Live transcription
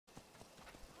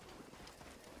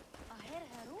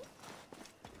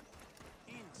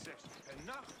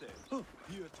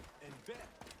good and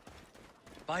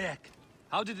bad. Bayek,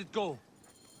 how did it go?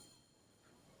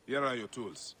 Here are your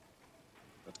tools.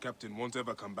 That captain won't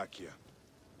ever come back here.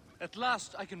 At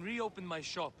last, I can reopen my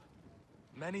shop.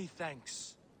 Many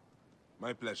thanks.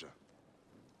 My pleasure.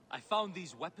 I found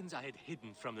these weapons I had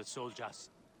hidden from the soldiers.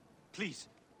 Please,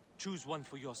 choose one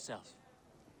for yourself.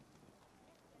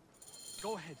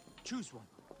 Go ahead, choose one.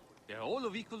 They're all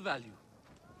of equal value.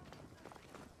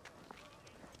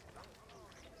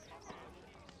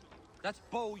 That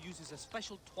bow uses a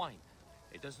special twine.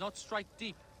 It does not strike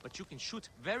deep, but you can shoot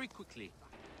very quickly.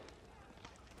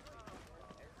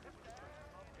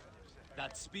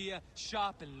 That spear,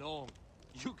 sharp and long.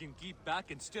 You can keep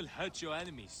back and still hurt your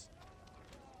enemies.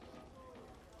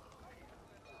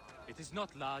 It is not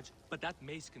large, but that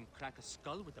mace can crack a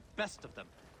skull with the best of them.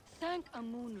 Thank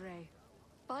Amun-Re.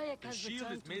 Bayek The has shield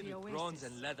returned is made to the with bronze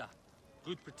oasis. and leather.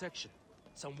 Good protection.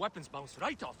 Some weapons bounce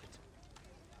right off it.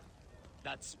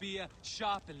 That spear,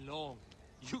 sharp and long.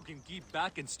 You can keep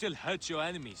back and still hurt your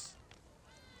enemies.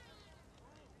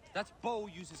 That bow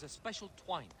uses a special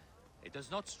twine. It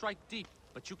does not strike deep,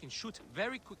 but you can shoot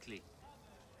very quickly.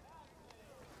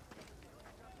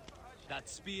 That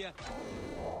spear...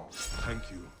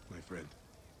 Thank you, my friend.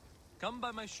 Come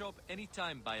by my shop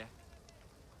anytime, Bayek.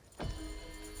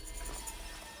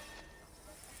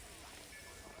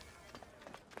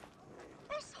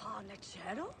 Es ha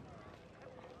lechero?